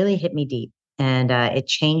me. It really hit me deep, and it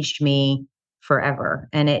changed me forever.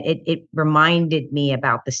 And it reminded me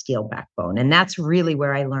about the steel backbone, and that's really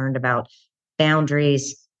where I learned about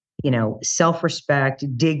boundaries, self-respect,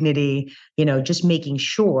 dignity. Just making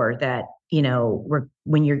sure that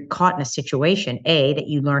when you're caught in a situation, that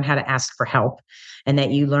you learn how to ask for help, and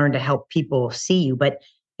that you learn to help people see you. But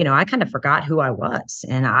I kind of forgot who I was,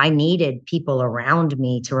 and I needed people around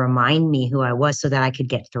me to remind me who I was so that I could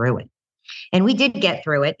get through it. And we did get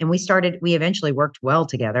through it, and we eventually worked well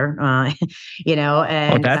together, Well,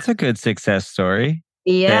 and that's a good success story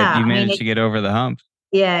that yeah, you I mean, managed to get over the hump.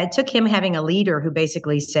 yeah, it took him having a leader who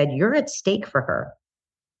basically said, "You're at stake for her,"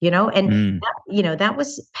 and Mm. that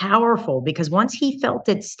was powerful because once he felt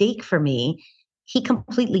at stake for me, he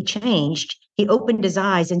completely changed. He opened his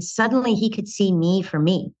eyes and suddenly he could see me for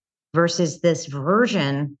me versus this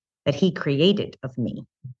version that he created of me,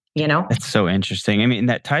 you know? That's so interesting. I mean,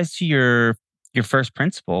 that ties to your first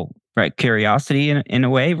principle, right? Curiosity in a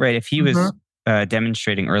way, right? If he was Mhm.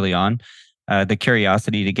 demonstrating early on the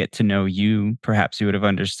curiosity to get to know you, perhaps he would have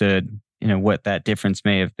understood, what that difference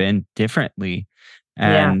may have been differently.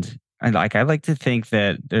 Yeah. And I like to think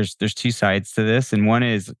that there's two sides to this, and one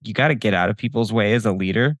is you got to get out of people's way as a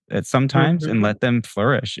leader at sometimes and Mhm. let them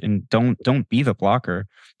flourish, and don't be the blocker.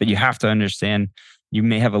 But you have to understand you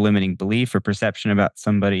may have a limiting belief or perception about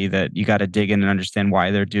somebody that you got to dig in and understand why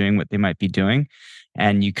they're doing what they might be doing,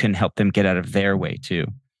 and you can help them get out of their way too.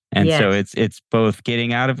 And so Yes. it's both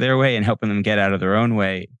getting out of their way and helping them get out of their own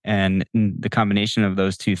way, and the combination of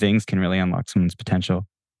those two things can really unlock someone's potential.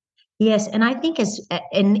 Yes, and I think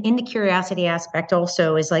in the curiosity aspect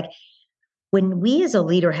also is like when we as a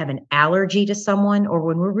leader have an allergy to someone or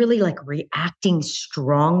when we're really like reacting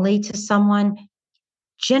strongly to someone,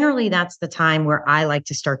 generally that's the time where I like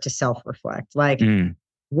to start to self-reflect. Like, Mm.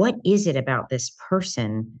 what is it about this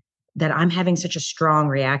person that I'm having such a strong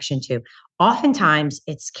reaction to? Oftentimes,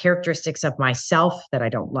 it's characteristics of myself that I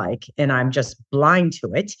don't like, and I'm just blind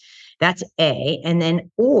to it. That's A. And then,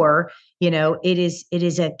 or, it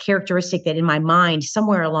is a characteristic that in my mind,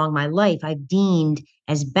 somewhere along my life, I've deemed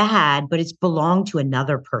as bad, but it's belonged to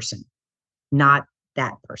another person, not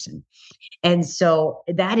that person. And so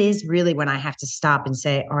that is really when I have to stop and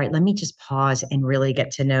say, all right, let me just pause and really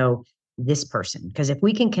get to know this person. Because if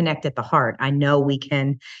we can connect at the heart, I know we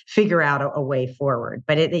can figure out a way forward.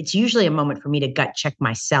 But it's usually a moment for me to gut check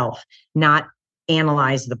myself, not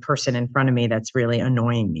analyze the person in front of me that's really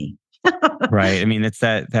annoying me. Right. I mean, it's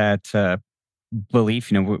that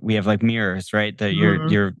belief. We have like mirrors, right? That you're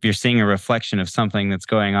Mhm. you're you're seeing a reflection of something that's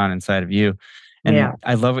going on inside of you. And Yeah.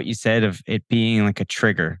 I love what you said of it being like a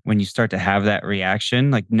trigger when you start to have that reaction,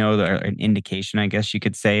 like know that an indication, I guess you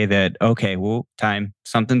could say that, okay, well, time,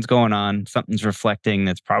 something's going on, something's reflecting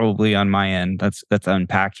that's probably on my end. That's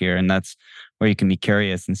unpack here. And that's where you can be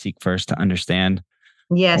curious and seek first to understand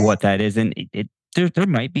Yes. what that is. And there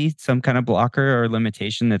might be some kind of blocker or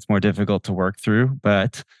limitation that's more difficult to work through,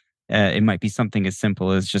 but it might be something as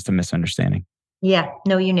simple as just a misunderstanding. Yeah.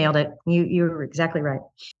 No, you nailed it. You're exactly right.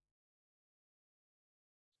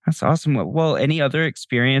 That's awesome. Well, any other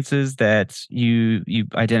experiences that you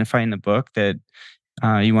identify in the book that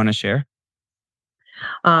you want to share?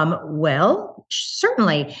 Well,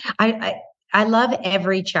 certainly. I love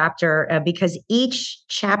every chapter because each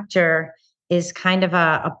chapter is kind of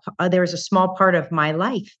there's a small part of my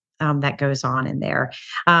life that goes on in there.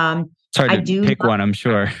 It's hard I to do pick one, I'm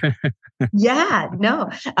sure. Yeah, no.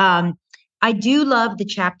 I do love the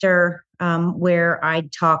chapter where I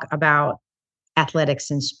talk about athletics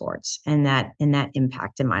and sports and that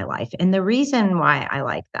impact in my life. And the reason why I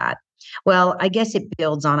like that, well, I guess it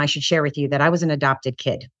builds on. I should share with you that I was an adopted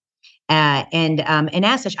kid. And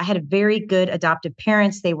as such, I had a very good adoptive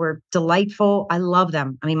parents. They were delightful. I love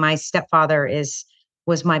them. I mean, my stepfather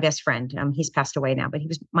was my best friend. He's passed away now, but he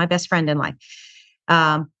was my best friend in life.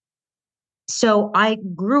 Um, so I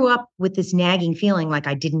grew up with this nagging feeling like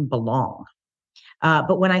I didn't belong.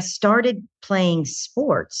 But when I started playing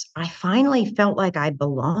sports, I finally felt like I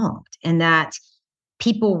belonged and that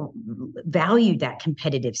people valued that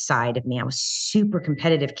competitive side of me. I was super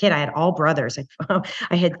competitive kid. I had all brothers.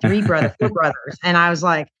 I had four brothers, and I was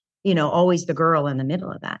like, always the girl in the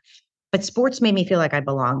middle of that. But sports made me feel like I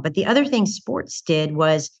belonged. But the other thing sports did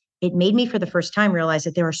was it made me for the first time realize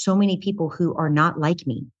that there are so many people who are not like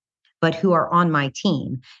me, but who are on my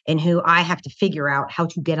team and who I have to figure out how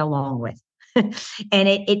to get along with. And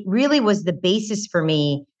it really was the basis for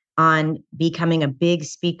me on becoming a big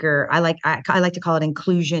speaker. I like to call it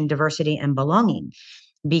inclusion, diversity, and belonging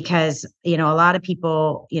because a lot of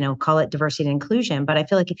people call it diversity and inclusion, but I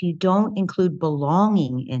feel like if you don't include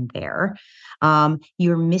belonging in there,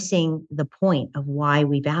 you're missing the point of why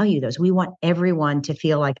we value those. We want everyone to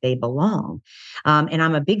feel like they belong, and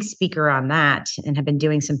I'm a big speaker on that and have been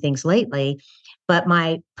doing some things lately. But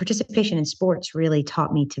my participation in sports really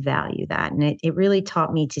taught me to value that, and it really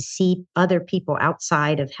taught me to see other people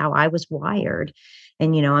outside of how I was wired.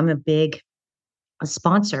 And I'm a big a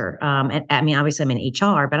sponsor. And I mean, obviously, I'm in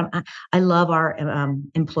HR, but I love our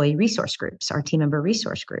employee resource groups, our team member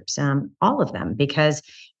resource groups, all of them, because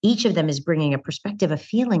each of them is bringing a perspective of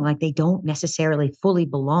feeling like they don't necessarily fully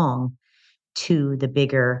belong to the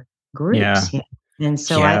bigger Yeah. groups. And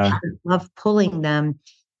so I Yeah. love pulling them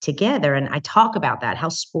together. And I talk about that, how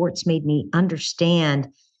sports made me understand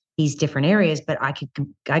these different areas, but I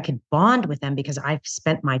could bond with them because I've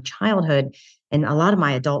spent my childhood and a lot of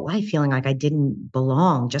my adult life feeling like I didn't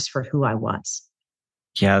belong just for who I was.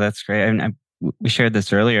 Yeah, that's great. And we shared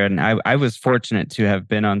this earlier, and I was fortunate to have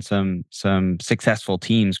been on some successful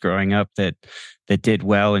teams growing up that did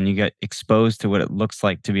well, and you get exposed to what it looks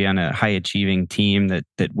like to be on a high achieving team that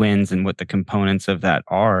wins and what the components of that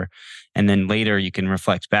are. And then later you can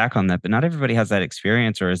reflect back on that. But not everybody has that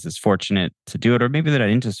experience or is as fortunate to do it, or maybe they're not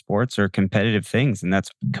into sports or competitive things, and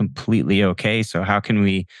that's completely okay. So how can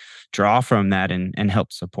we draw from that and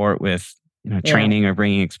help support with Yeah. training or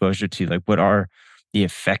bringing exposure to like what are the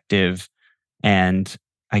effective and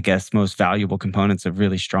I guess most valuable components of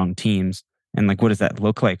really strong teams. And like, what does that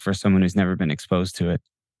look like for someone who's never been exposed to it?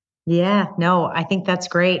 Yeah, no, I think that's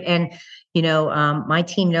great. And, my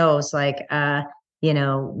team knows like, you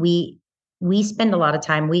know, we, we spend a lot of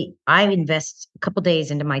time. I invest a couple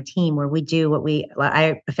days into my team where we do what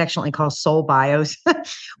I affectionately call soul bios,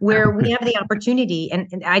 where we have the opportunity.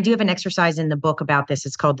 And I do have an exercise in the book about this.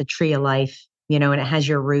 It's called the tree of life, and it has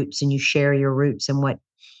your roots and you share your roots and what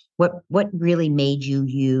really made you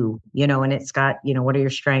you, and it's got, what are your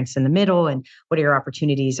strengths in the middle and what are your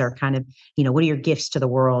opportunities are kind of, what are your gifts to the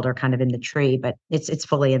world are kind of in the tree, but it's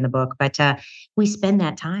fully in the book. But we spend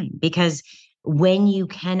that time because when you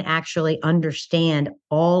can actually understand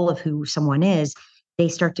all of who someone is, they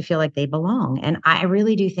start to feel like they belong. And I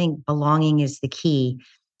really do think belonging is the key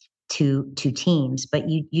to teams, but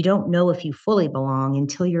you don't know if you fully belong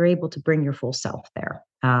until you're able to bring your full self there.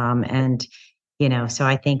 And so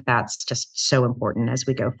I think that's just so important as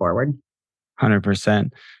we go forward.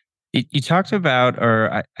 100%. You talked about,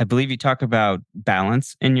 or I believe you talk about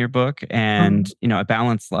balance in your book and, Um, a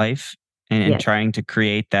balanced life and yes. trying to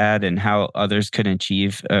create that and how others could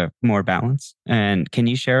achieve more balance. And can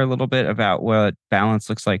you share a little bit about what balance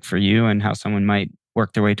looks like for you and how someone might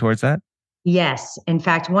work their way towards that? Yes. In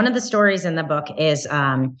fact, one of the stories in the book is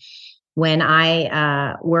when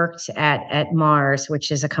I worked at Mars,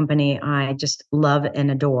 which is a company I just love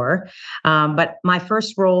and adore. But my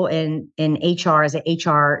first role in HR as an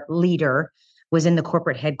HR leader was in the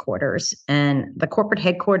corporate headquarters, and the corporate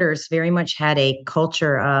headquarters very much had a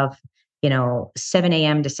culture of 7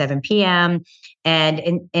 a.m. to 7 p.m.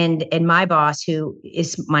 And my boss, who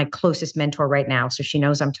is my closest mentor right now, so she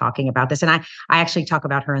knows I'm talking about this, and I actually talk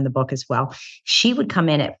about her in the book as well. She would come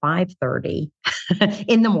in at 5:30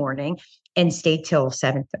 in the morning and stay till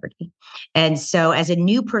 7:30. And so as a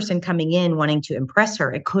new person coming in wanting to impress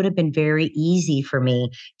her, it could have been very easy for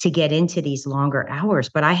me to get into these longer hours,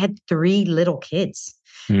 but I had three little kids.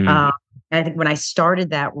 Mm. I think when I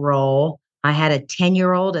started that role, I had a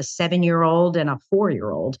 10-year-old, a 7-year-old, and a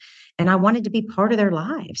 4-year-old, and I wanted to be part of their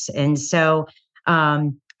lives. And so I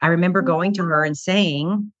remember going to her and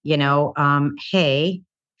saying, hey,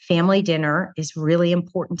 family dinner is really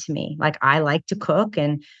important to me. Like, I like to cook,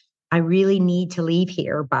 and I really need to leave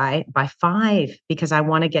here by 5 because I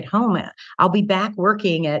want to get home. I'll be back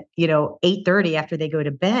working at 8:30 after they go to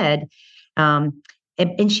bed.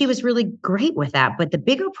 And she was really great with that. But the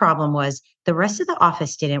bigger problem was the rest of the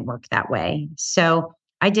office didn't work that way. So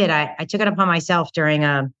I did. I took it upon myself during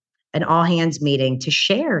an all hands meeting to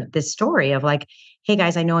share this story of like, hey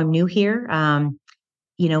guys, I know I'm new here.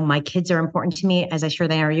 My kids are important to me as I'm sure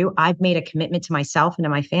they are you. I've made a commitment to myself and to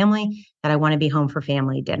my family that I want to be home for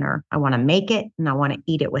family dinner. I want to make it and I want to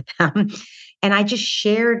eat it with them. And I just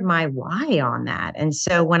shared my why on that. And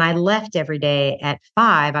so when I left every day at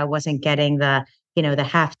 5, I wasn't getting the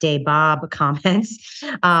half day Bob comments.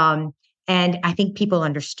 And I think people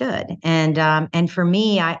understood. And for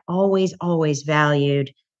me, I always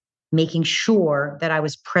valued making sure that I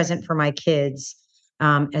was present for my kids,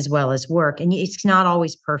 as well as work. And it's not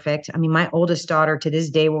always perfect. I mean, my oldest daughter to this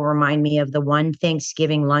day will remind me of the one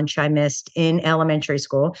Thanksgiving lunch I missed in elementary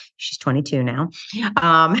school. She's 22 now.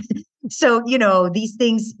 So, these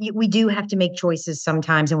things, we do have to make choices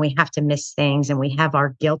sometimes, and we have to miss things, and we have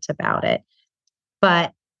our guilt about it.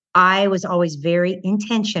 But I was always very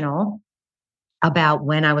intentional about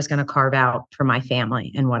when I was going to carve out for my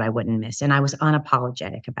family and what I wouldn't miss. And I was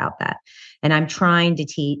unapologetic about that. And I'm trying to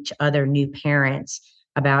teach other new parents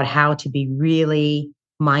about how to be really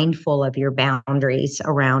mindful of your boundaries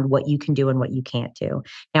around what you can do and what you can't do.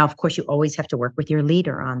 Now, of course, you always have to work with your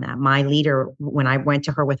leader on that. My leader, when I went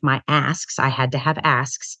to her with my asks, I had to have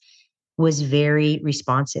asks, was very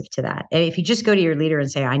responsive to that. If you just go to your leader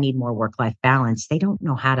and say, I need more work-life balance, they don't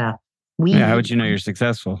know how to. How would you know you're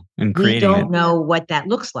successful in We creating don't it? know what that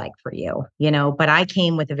looks like for you, but I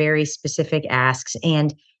came with a very specific asks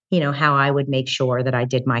and, how I would make sure that I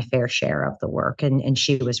did my fair share of the work, and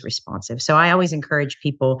she was responsive. So I always encourage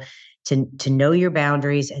people to know your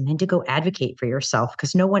boundaries and then to go advocate for yourself,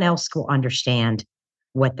 because no one else will understand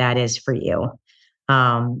what that is for you.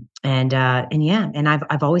 And yeah, and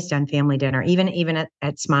I've always done family dinner, even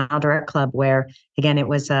at Smile Direct Club, where again, it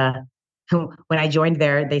was when I joined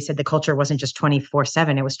there, they said the culture wasn't just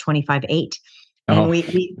 24/7, it was 25/8. And Oh,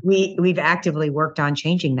 we've actively worked on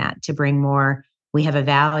changing that to bring more. We have a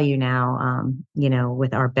value now,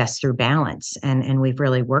 with our best through balance. And we've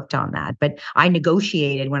really worked on that. But I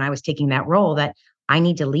negotiated when I was taking that role that I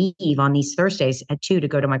need to leave on these Thursdays at 2 to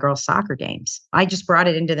go to my girls' soccer games. I just brought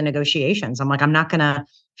it into the negotiations. I'm like, I'm not going to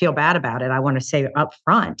feel bad about it. I want to say up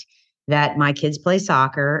front that my kids play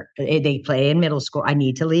soccer. They play in middle school. I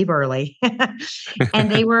need to leave early.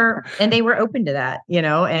 And they were open to that,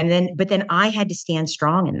 but then I had to stand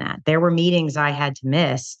strong in that. There were meetings I had to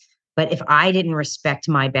miss, but if I didn't respect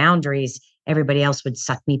my boundaries, everybody else would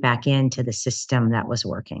suck me back into the system that was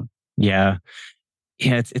working. yeah.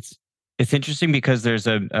 Yeah, it's interesting because there's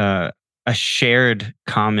a shared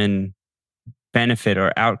common benefit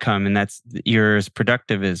or outcome, and that's you're as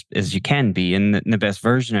productive as you can be, and the best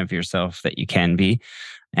version of yourself that you can be.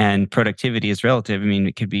 And productivity is relative. I mean,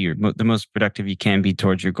 it could be the most productive you can be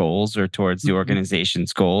towards your goals or towards the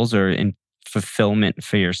organization's goals or in fulfillment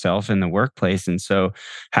for yourself in the workplace. And so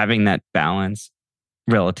having that balance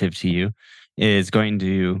relative to you is going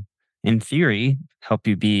to, in theory, help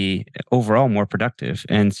you be overall more productive.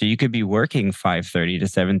 And so you could be working 5:30 to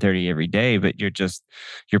 7:30 every day, but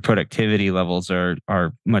your productivity levels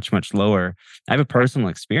are much lower. I have a personal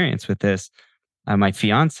experience with this. My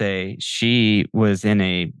fiance, she was in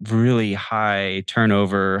a really high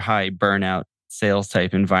turnover, high burnout sales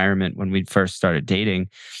type environment when we first started dating,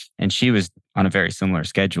 and she was on a very similar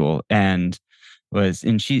schedule and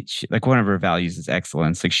she like one of her values is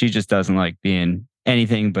excellence. Like she just doesn't like being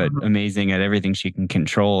anything but amazing at everything she can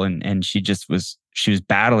control. And she was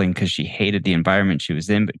battling because she hated the environment she was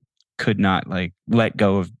in, but could not like let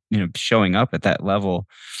go of, showing up at that level.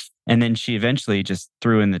 And then she eventually just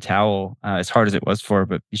threw in the towel, as hard as it was for her,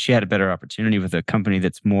 but she had a better opportunity with a company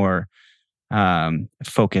that's more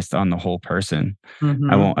focused on the whole person.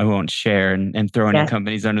 I won't share and throw any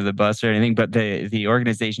companies under the bus or anything, but the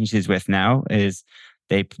organization she's with now is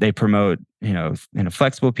they promote, in a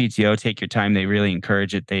flexible PTO, take your time. They really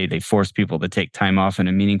encourage it. They force people to take time off in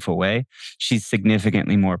a meaningful way. She's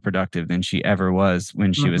significantly more productive than she ever was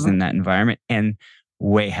when she was in that environment, and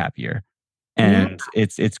way happier. And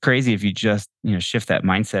it's crazy if you just, shift that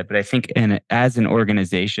mindset. But I think as an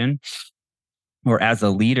organization or as a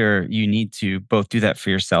leader, you need to both do that for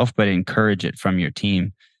yourself, but encourage it from your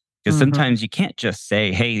team. Because sometimes you can't just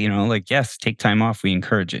say, hey, yes, take time off. We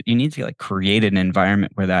encourage it. You need to create an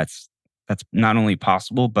environment where that's not only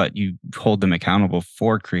possible, but you hold them accountable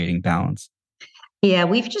for creating balance. Yeah,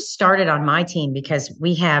 we've just started on my team because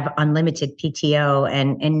we have unlimited PTO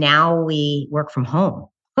and now we work from home.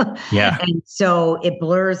 Yeah. And so it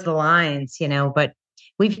blurs the lines, but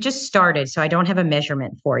we've just started. So I don't have a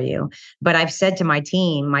measurement for you, but I've said to my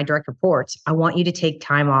team, my direct reports, I want you to take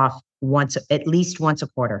time off at least once a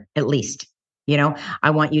quarter, at least. I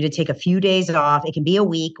want you to take a few days off. It can be a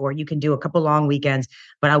week or you can do a couple long weekends,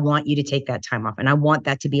 but I want you to take that time off. And I want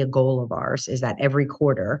that to be a goal of ours, is that every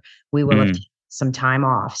quarter we will have taken some time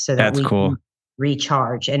off so that we can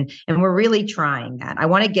recharge. And we're really trying that. I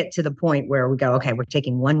want to get to the point where we go, okay, we're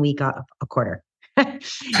taking 1 week off a quarter.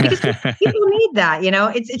 Because people need that,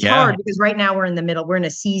 it's hard because right now we're in a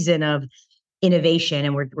season of innovation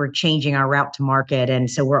and we're changing our route to market. And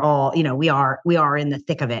so we're all, we are in the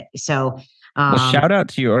thick of it. So, well, shout out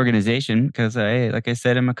to your organization, because like I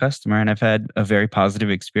said, I'm a customer and I've had a very positive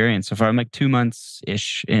experience so far. I'm 2 months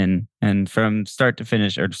ish in, and from start to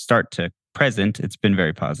finish or start to present, it's been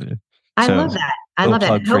very positive. I love that. I love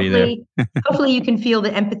that. Hopefully you can feel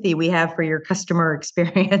the empathy we have for your customer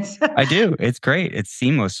experience. I do. It's great. It's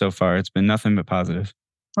seamless so far. It's been nothing but positive.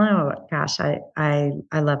 Oh gosh, I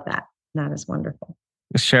love that. That is wonderful.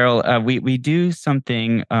 Cheryl, we do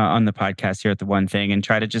something on the podcast here at The One Thing and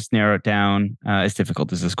try to just narrow it down, as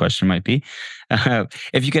difficult as this question might be.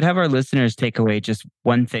 If you could have our listeners take away just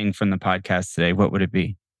one thing from the podcast today, what would it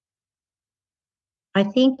be? I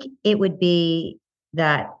think it would be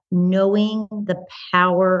that knowing the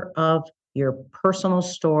power of your personal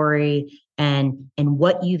story and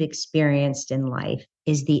what you've experienced in life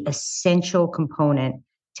is the essential component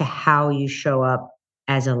to how you show up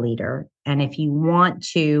as a leader. And if you want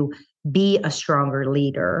to be a stronger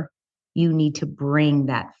leader, you need to bring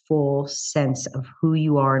that full sense of who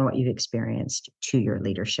you are and what you've experienced to your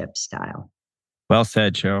leadership style. Well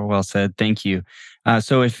said, Cheryl. Well said. Thank you.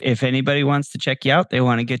 So if anybody wants to check you out, they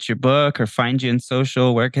want to get your book or find you in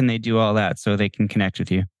social, where can they do all that so they can connect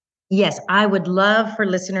with you? Yes, I would love for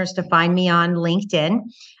listeners to find me on LinkedIn.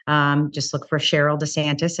 Just look for Cheryl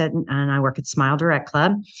Desantis, and I work at Smile Direct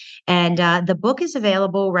Club. And the book is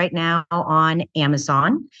available right now on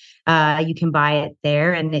Amazon. You can buy it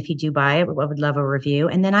there. And if you do buy it, I would love a review.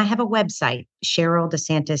 And then I have a website,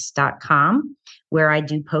 CherylDesantis.com, where I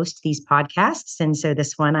do post these podcasts. And so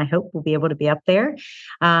this one, I hope, will be able to be up there.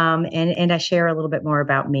 And I share a little bit more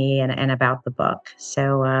about me and about the book.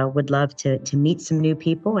 So would love to meet some new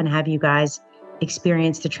people and have you guys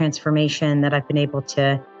experience the transformation that I've been able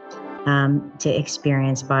to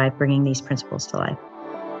experience by bringing these principles to life.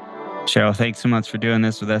 Cheryl, thanks so much for doing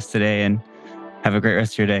this with us today, and have a great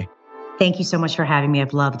rest of your day. Thank you so much for having me.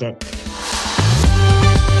 I've loved it.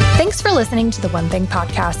 Thanks for listening to the One Thing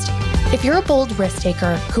podcast. If you're a bold risk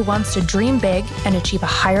taker who wants to dream big and achieve a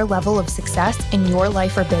higher level of success in your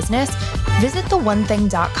life or business, visit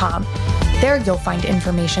theonething.com. There you'll find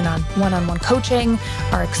information on one-on-one coaching,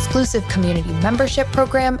 our exclusive community membership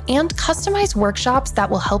program, and customized workshops that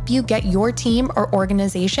will help you get your team or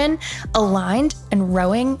organization aligned and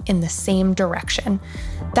rowing in the same direction.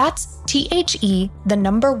 That's THE1.com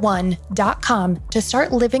to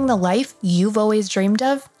start living the life you've always dreamed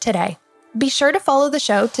of today. Be sure to follow the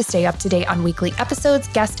show to stay up to date on weekly episodes,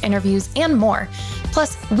 guest interviews, and more.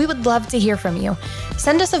 Plus, we would love to hear from you.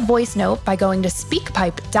 Send us a voice note by going to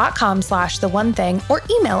speakpipe.com/theonething or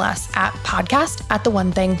email us at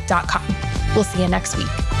podcast@theonething.com. We'll see you next week.